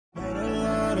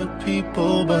of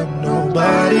people, but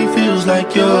nobody feels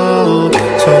like you.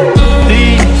 So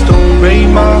please don't break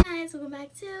my. Hey guys, welcome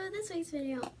back to this week's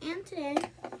video. And today,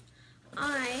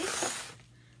 I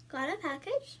got a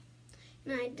package,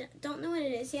 and I don't know what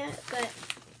it is yet. But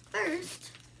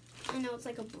first, I know it's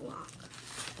like a block.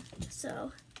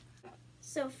 So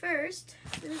first,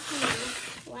 we're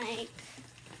just gonna like,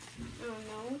 I don't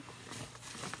know,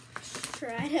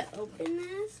 try to open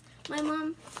this. My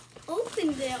mom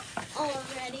opened it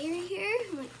already right here.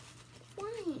 I'm like,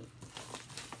 why?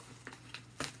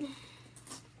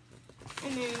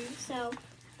 And then, so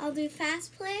I'll do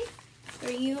fast play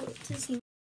for you to see.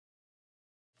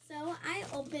 So I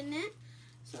opened it.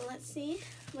 So let's see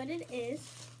what it is.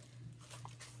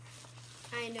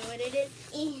 I know what it is.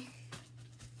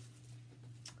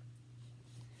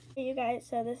 You guys,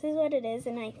 so this is what it is,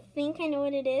 and I think I know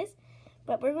what it is,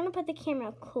 but we're going to put the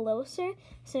camera closer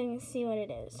so you can see what it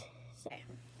is.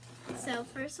 So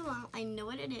first of all, I know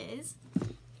what it is.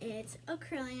 It's a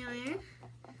curling iron.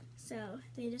 So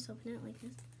they just open it like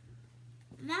this.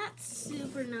 That's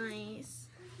super nice.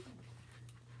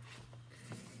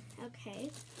 Okay,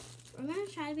 we're going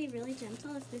to try to be really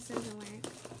gentle if this doesn't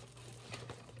work.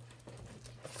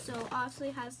 So obviously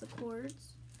it has the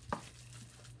cords.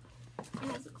 It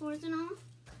has the cords and all.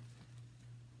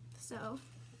 So,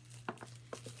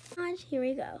 here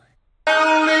we go.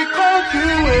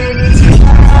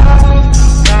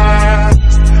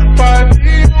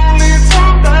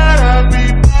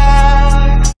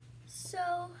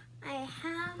 So I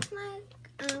have my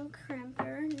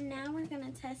crimper. Now we're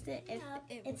gonna test it if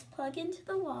it's plugged into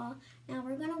the wall. Now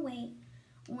we're gonna wait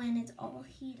when it's all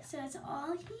heat up. So it's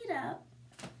all heat up.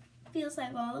 Feels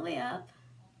like all the way up.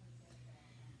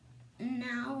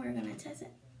 Now we're gonna test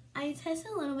it. I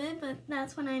tested a little bit, but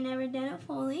that's when I never did it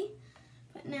fully.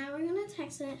 But now we're gonna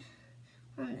test it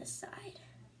on this side.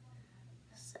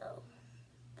 So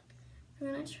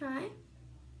we're gonna try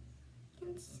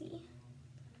and see.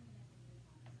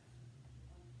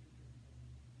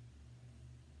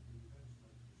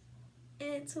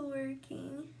 It's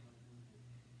working.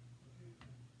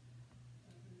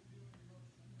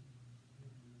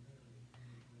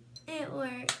 It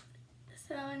worked.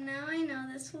 So now I know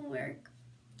this will work.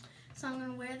 So I'm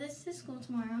going to wear this to school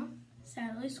tomorrow.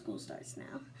 Sadly, school starts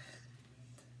now.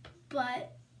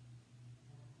 But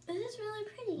this is really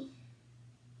pretty.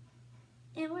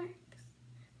 It works.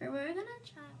 But we're going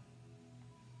to try.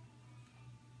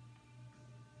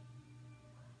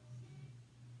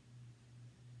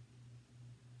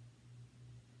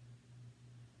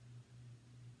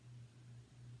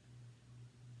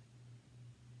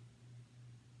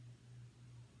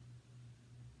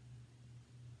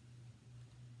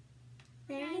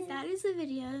 Guys, that is the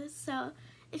video. So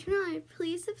if you're not,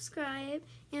 please subscribe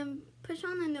and push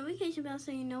on the notification bell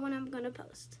so you know when I'm going to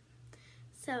post.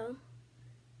 So